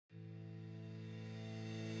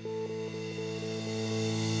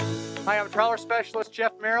Hi, I'm trawler specialist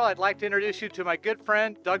Jeff Merrill. I'd like to introduce you to my good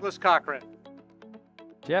friend, Douglas Cochran.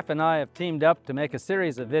 Jeff and I have teamed up to make a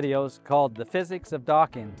series of videos called The Physics of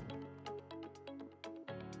Docking.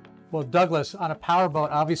 Well, Douglas, on a powerboat,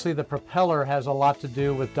 obviously the propeller has a lot to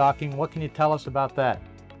do with docking. What can you tell us about that?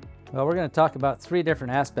 Well, we're going to talk about three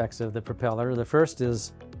different aspects of the propeller. The first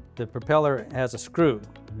is the propeller has a screw,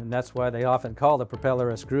 and that's why they often call the propeller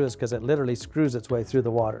a screw, is because it literally screws its way through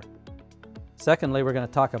the water. Secondly, we're going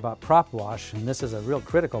to talk about prop wash, and this is a real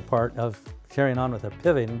critical part of carrying on with a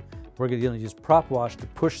pivoting. We're going to use prop wash to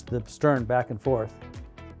push the stern back and forth.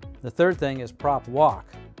 The third thing is prop walk,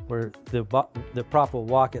 where the prop will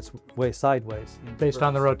walk its way sideways. Based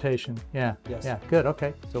on the rotation, yeah. Yes. Yeah, good,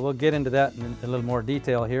 okay. So we'll get into that in a little more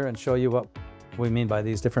detail here and show you what we mean by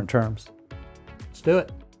these different terms. Let's do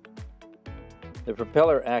it. The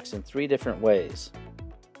propeller acts in three different ways.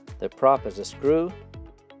 The prop is a screw,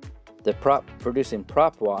 the prop producing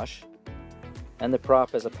prop wash, and the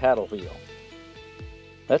prop is a paddle wheel.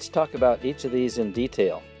 Let's talk about each of these in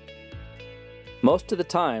detail. Most of the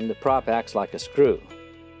time, the prop acts like a screw.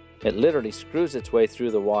 It literally screws its way through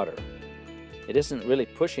the water. It isn't really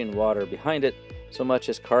pushing water behind it so much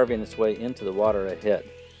as carving its way into the water ahead.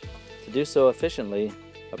 To do so efficiently,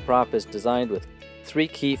 a prop is designed with three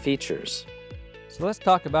key features. So let's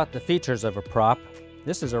talk about the features of a prop.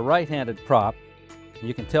 This is a right-handed prop.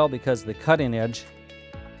 You can tell because the cutting edge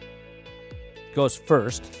goes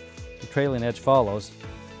first, the trailing edge follows.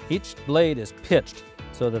 Each blade is pitched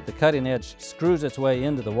so that the cutting edge screws its way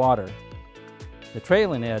into the water. The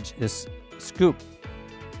trailing edge is scooped.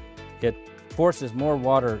 It forces more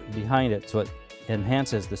water behind it, so it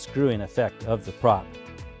enhances the screwing effect of the prop.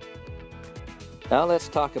 Now let's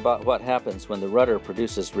talk about what happens when the rudder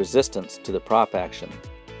produces resistance to the prop action.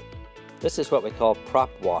 This is what we call prop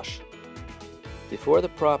wash. Before the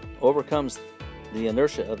prop overcomes the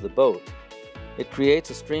inertia of the boat, it creates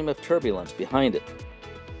a stream of turbulence behind it.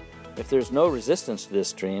 If there's no resistance to this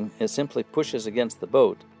stream, it simply pushes against the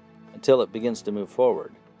boat until it begins to move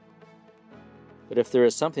forward. But if there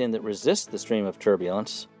is something that resists the stream of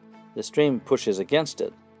turbulence, the stream pushes against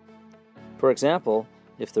it. For example,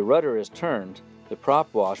 if the rudder is turned, the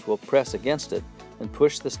prop wash will press against it and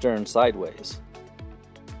push the stern sideways.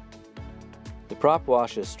 The prop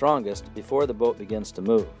wash is strongest before the boat begins to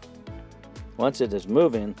move. Once it is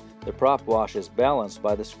moving, the prop wash is balanced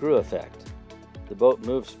by the screw effect. The boat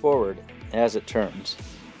moves forward as it turns.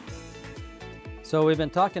 So we've been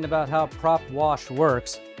talking about how prop wash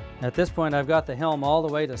works. At this point, I've got the helm all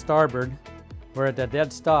the way to starboard. We're at a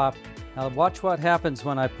dead stop. Now watch what happens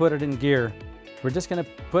when I put it in gear. We're just going to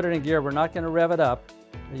put it in gear. We're not going to rev it up.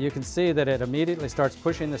 You can see that it immediately starts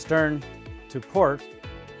pushing the stern to port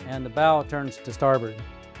and the bow turns to starboard.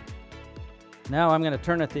 Now I'm going to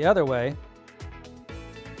turn it the other way.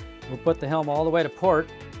 We'll put the helm all the way to port.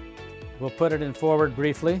 We'll put it in forward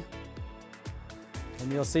briefly.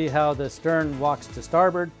 And you'll see how the stern walks to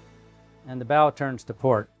starboard and the bow turns to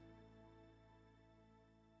port.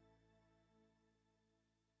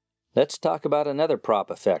 Let's talk about another prop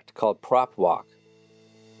effect called prop walk.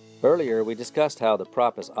 Earlier, we discussed how the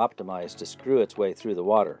prop is optimized to screw its way through the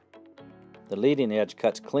water. The leading edge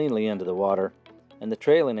cuts cleanly into the water, and the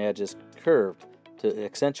trailing edge is curved to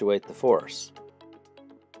accentuate the force.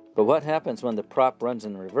 But what happens when the prop runs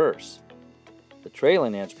in reverse? The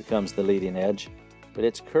trailing edge becomes the leading edge, but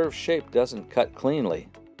its curved shape doesn't cut cleanly.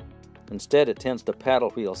 Instead, it tends to paddle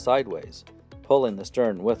wheel sideways, pulling the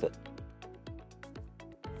stern with it.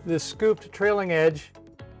 The scooped trailing edge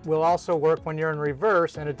will also work when you're in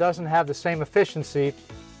reverse, and it doesn't have the same efficiency.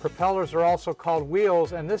 Propellers are also called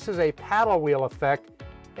wheels, and this is a paddle wheel effect,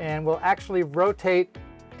 and will actually rotate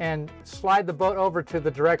and slide the boat over to the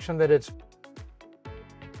direction that it's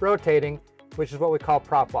rotating, which is what we call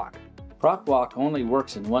prop walk. Prop walk only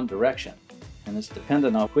works in one direction, and it's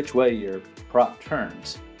dependent on which way your prop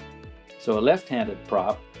turns. So a left-handed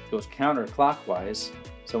prop goes counterclockwise,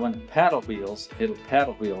 so when it paddle wheels, it'll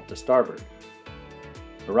paddle wheel to starboard.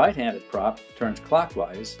 A right-handed prop turns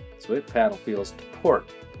clockwise, so it paddle wheels to port.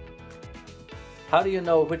 How do you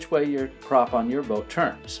know which way your prop on your boat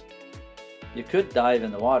turns? You could dive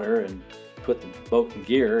in the water and put the boat in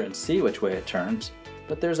gear and see which way it turns,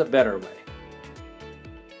 but there's a better way.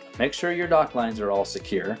 Make sure your dock lines are all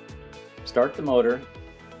secure. Start the motor,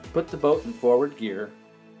 put the boat in forward gear,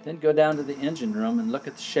 then go down to the engine room and look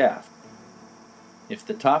at the shaft. If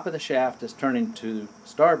the top of the shaft is turning to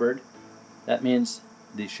starboard, that means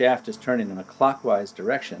the shaft is turning in a clockwise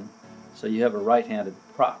direction, so you have a right-handed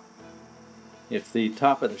prop. If the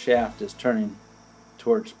top of the shaft is turning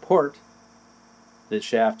towards port, the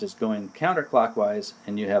shaft is going counterclockwise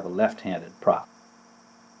and you have a left-handed prop.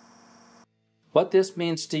 What this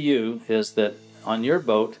means to you is that on your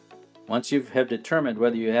boat, once you have determined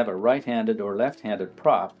whether you have a right-handed or left-handed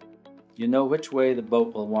prop, you know which way the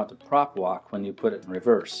boat will want to prop walk when you put it in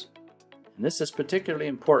reverse. And this is particularly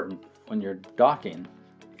important when you're docking,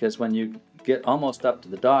 because when you get almost up to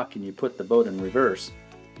the dock and you put the boat in reverse,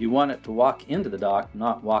 you want it to walk into the dock,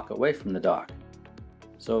 not walk away from the dock.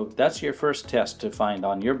 So that's your first test to find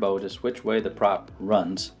on your boat, is which way the prop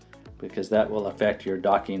runs, because that will affect your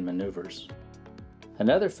docking maneuvers.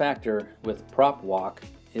 Another factor with prop walk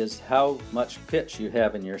is how much pitch you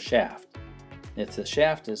have in your shaft. If the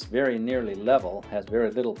shaft is very nearly level, has very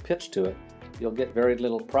little pitch to it, you'll get very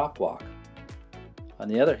little prop walk. On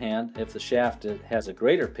the other hand, if the shaft has a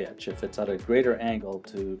greater pitch, if it's at a greater angle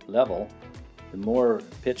to level, the more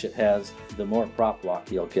pitch it has, the more prop walk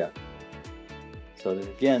you'll get. So that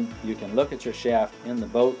again, you can look at your shaft in the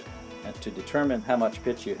boat and to determine how much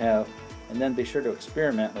pitch you have, and then be sure to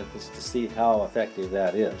experiment with this to see how effective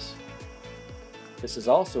that is. This is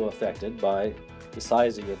also affected by the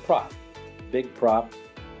size of your prop. Big prop,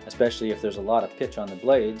 especially if there's a lot of pitch on the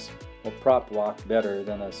blades, will prop walk better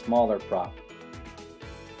than a smaller prop.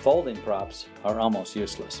 Folding props are almost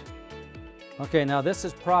useless. Okay, now this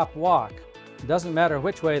is prop walk. It doesn't matter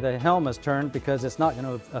which way the helm is turned because it's not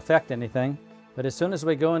going to affect anything. But as soon as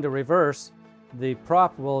we go into reverse, the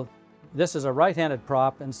prop will, this is a right-handed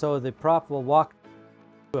prop, and so the prop will walk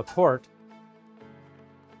to a port.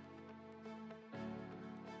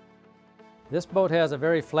 This boat has a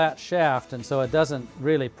very flat shaft, and so it doesn't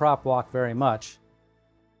really prop walk very much.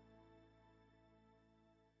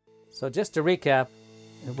 So just to recap,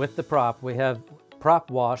 with the prop, we have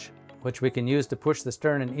prop wash, which we can use to push the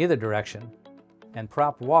stern in either direction, and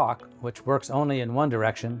prop walk, which works only in one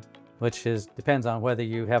direction, which depends on whether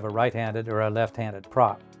you have a right-handed or a left-handed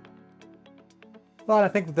prop. Well, and I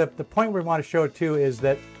think the point we want to show too is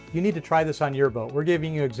that you need to try this on your boat. We're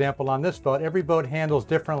giving you an example on this boat. Every boat handles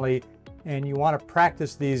differently, and you want to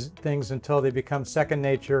practice these things until they become second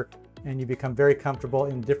nature and you become very comfortable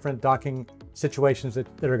in different docking situations that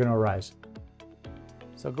are going to arise.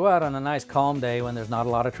 So go out on a nice calm day when there's not a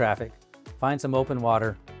lot of traffic, find some open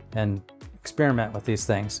water, and experiment with these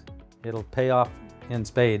things. It'll pay off in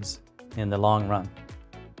spades in the long run.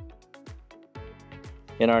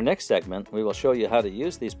 In our next segment, we will show you how to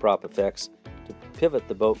use these prop effects to pivot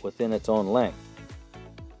the boat within its own length.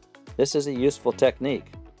 This is a useful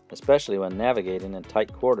technique, especially when navigating in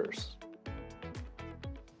tight quarters.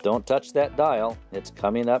 Don't touch that dial, it's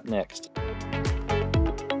coming up next.